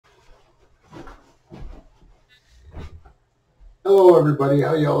Hello everybody,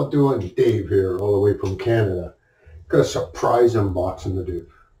 how y'all doing? Dave here, all the way from Canada. Got a surprise unboxing to do.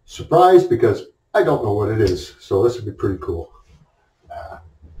 Surprise because I don't know what it is, so this would be pretty cool.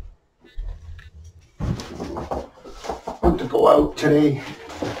 Want to go out today.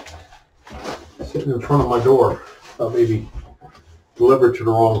 Sitting in front of my door. Thought maybe delivered to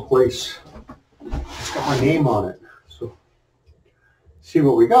the wrong place. It's got my name on it. So see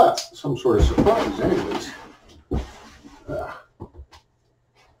what we got. Some sort of surprise anyways.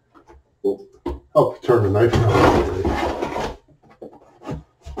 I'll turn the knife around.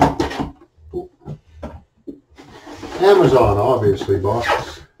 Amazon, obviously, boss.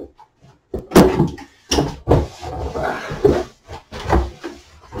 So,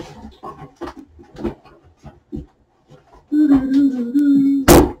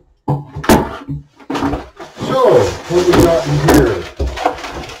 what we got in here?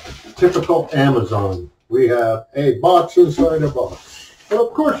 Typical Amazon. We have a box inside a box. Well,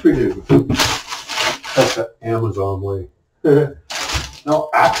 of course we do. That's the Amazon way. No,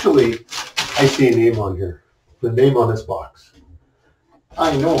 actually, I see a name on here. The name on this box.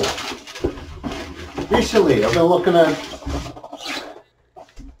 I know. Recently, I've been looking at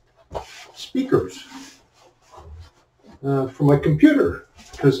speakers for my computer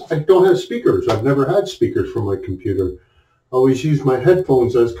because I don't have speakers. I've never had speakers for my computer. I always use my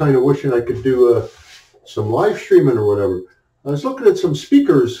headphones. I was kind of wishing I could do some live streaming or whatever. I was looking at some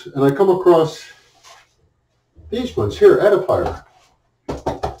speakers and I come across these ones here, Edifier.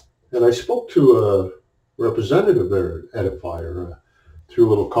 And I spoke to a representative there at Edifier through a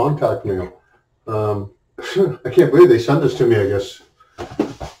little contact mail. I can't believe they sent this to me, I guess,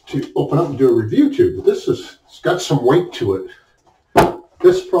 to open up and do a review to. But this is, it's got some weight to it.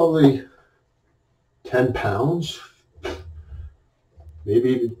 This is probably 10 pounds,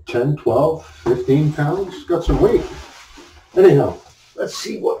 maybe 10, 12, 15 pounds. It's got some weight. Anyhow, let's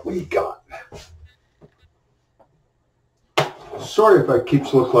see what we got. Sorry if it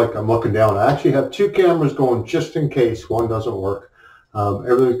keeps looking like I'm looking down. I actually have two cameras going just in case one doesn't work.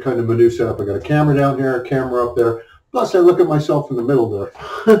 Everything's kind of menu set up. I got a camera down here, a camera up there. Plus I look at myself in the middle there.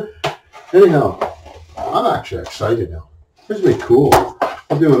 Anyhow, I'm actually excited now. This is going to be cool.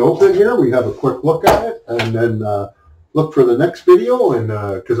 I'll do an open here. We have a quick look at it and then look for the next video, and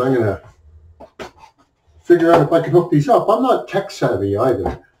because I'm going to figure out if I can hook these up. I'm not tech savvy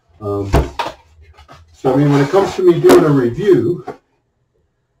either. So, I mean, when it comes to me doing a review, I'm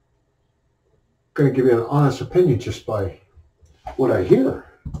going to give you an honest opinion just by what I hear.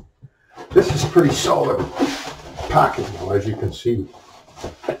 This is pretty solid packaging, as you can see.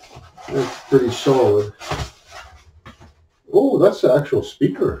 It's pretty solid. Oh, that's the actual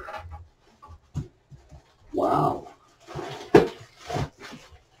speaker. Wow.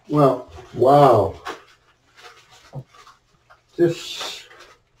 Well, wow. It's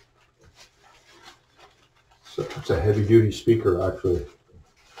a heavy-duty speaker, actually.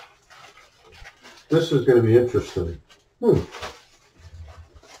 This is going to be interesting.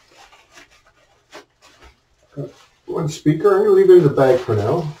 One speaker. I'm going to leave it in the bag for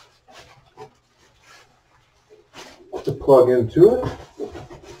now. To plug into it.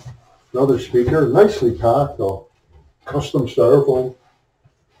 Another speaker, nicely packed. All custom styrofoam.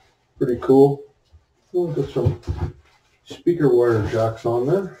 Pretty cool. We'll get some speaker wire jacks on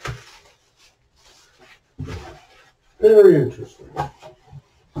there. Very interesting.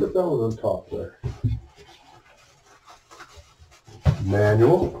 Put that one on top there.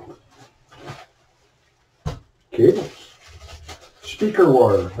 Manual. Cables. Speaker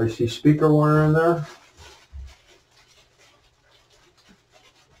wire. I see speaker wire in there.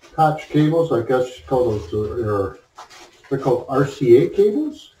 Patch cables, I guess you call those, they're called RCA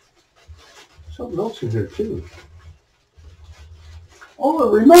cables. Something else in here too. Oh, a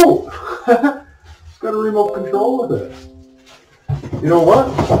remote. It's got a remote control with it. You know what?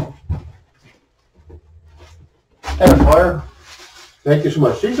 Edifier, thank you so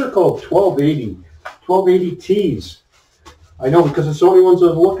much. These are called 1280Ts. I know because it's the only ones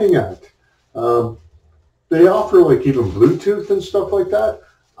I'm looking at. They offer like even Bluetooth and stuff like that.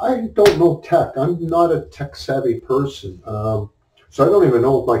 I don't know tech. I'm not a tech savvy person. So I don't even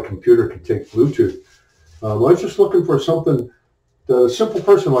know if my computer can take Bluetooth. I was just looking for something, the simple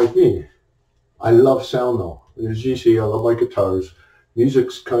person like me. I love sound though. As you see, I love my guitars.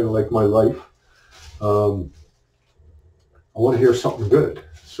 Music's kind of like my life. I want to hear something good.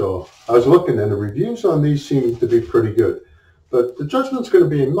 So I was looking and the reviews on these seem to be pretty good. But the judgment's going to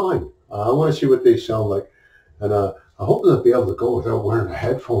be in mine. I want to see what they sound like. And I hope they'll be able to go without wearing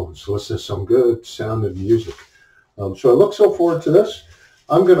headphones, listen to some good sounding music. So I look so forward to this.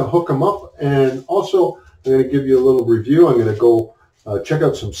 I'm going to hook them up, and also I'm going to give you a little review. I'm going to go check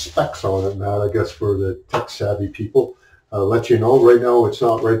out some specs on it, Matt, I guess, for the tech-savvy people. Let you know, right now it's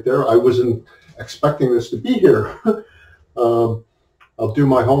not right there. I wasn't expecting this to be here. I'll do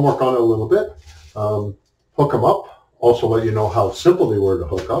my homework on it a little bit, hook them up, also let you know how simple they were to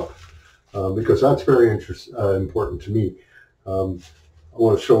hook up, because that's very important to me. I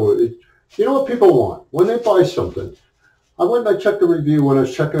want to show it. You know what people want when they buy something. I went and I checked the review when I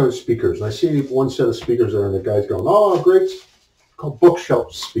was checking out speakers, and I see one set of speakers there, and the guy's going, "Oh, great, it's called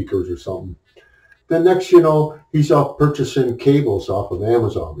bookshelf speakers or something." Then next, you know, he's off purchasing cables off of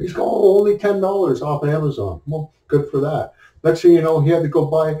Amazon. He's going, "Oh, only $10 off Amazon." Well, good for that. Next thing you know, he had to go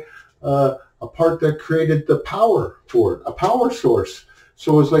buy a part that created the power for it, a power source.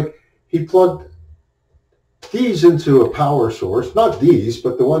 So it was like he plugged these into a power source, not these,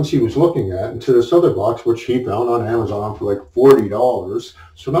 but the ones he was looking at, into this other box, which he found on Amazon for like $40.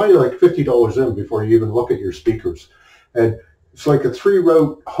 So now you're like $50 in before you even look at your speakers. And it's like a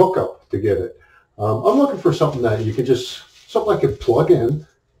 3-route hookup to get it. I'm looking for something that you can just, something I can plug in,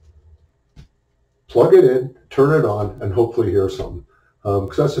 plug it in, turn it on, and hopefully hear something.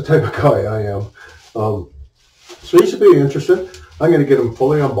 Because that's the type of guy I am. So these will be interesting. I'm going to get them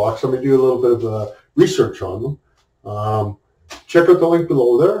fully unboxed. I'm going to do a little bit of research on them. Check out the link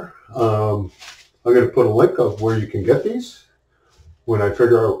below there. I'm going to put a link of where you can get these when I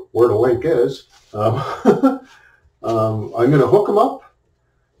figure out where the link is. I'm going to hook them up,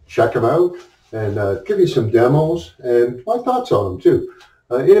 check them out, and give you some demos and my thoughts on them too.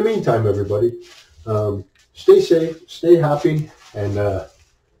 In the meantime, everybody, stay safe, stay happy, and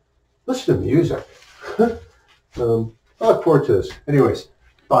listen to music. I look forward to this. Anyways,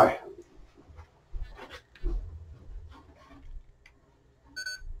 bye.